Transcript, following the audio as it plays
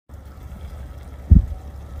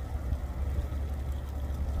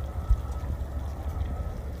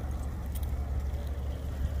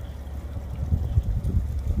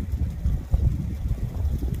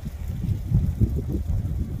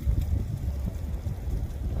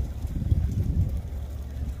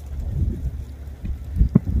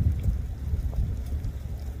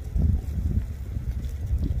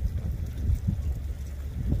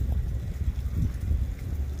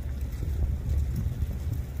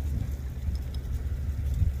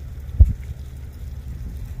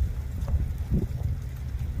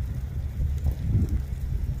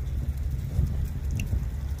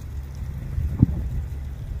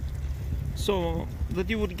So that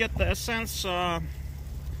you would get the sense of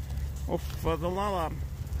the lava,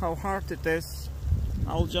 how hard it is,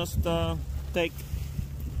 I'll just take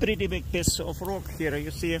pretty big piece of rock here.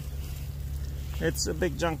 You see, it's a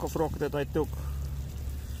big chunk of rock that I took,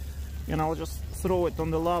 and I'll just throw it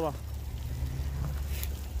on the lava.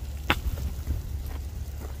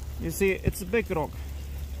 You see, it's a big rock.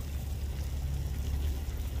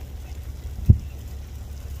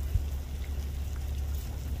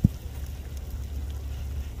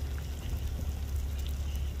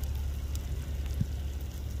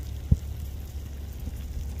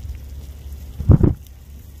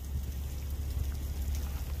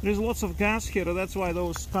 There's lots of gas here, that's why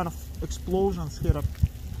those kind of explosions here.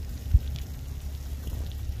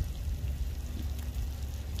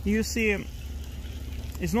 You see,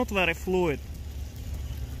 it's not very fluid.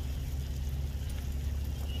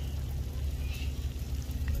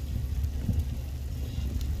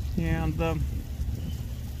 Yeah, and the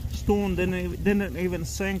stone didn't even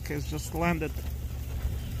sink, it just landed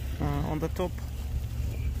on the top.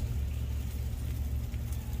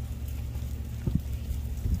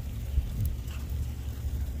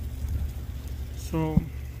 So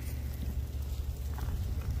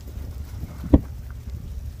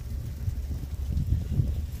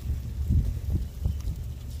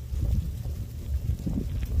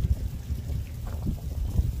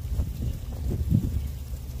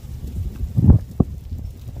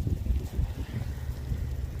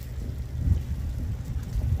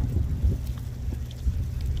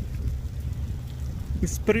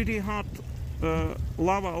it's pretty hot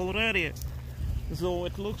lava already, so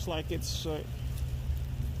it looks like it's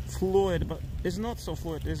fluid, but it's not so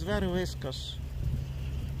fluid, it's very viscous.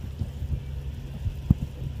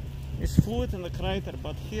 It's fluid in the crater,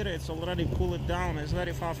 but here it's already cooled down. It's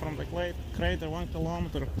very far from the crater, 1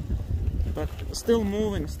 kilometer, but still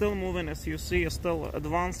moving as you see, still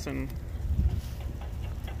advancing.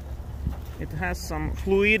 It has some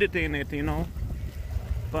fluidity in it, you know,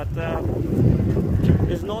 but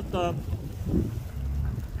it's not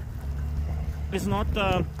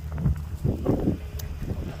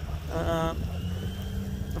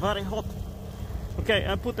very hot. Okay,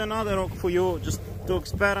 I put another rock for you just to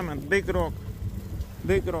experiment. Big rock,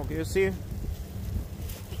 you see?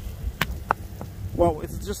 Wow, it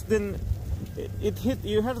just didn't, it hit,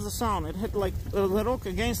 you heard the sound, it hit like the rock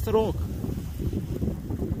against the rock.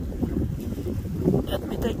 Let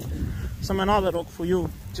me take another rock for you,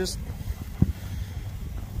 just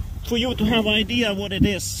for you to have idea what it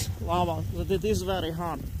is, lava, that it is very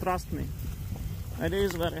hard, trust me. It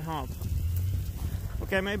is very hard.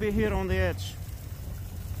 Okay, maybe here on the edge.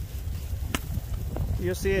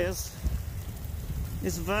 You see, it's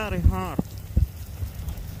very hard.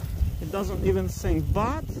 It doesn't even sink,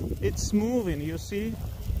 but it's moving, you see?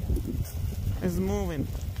 It's moving.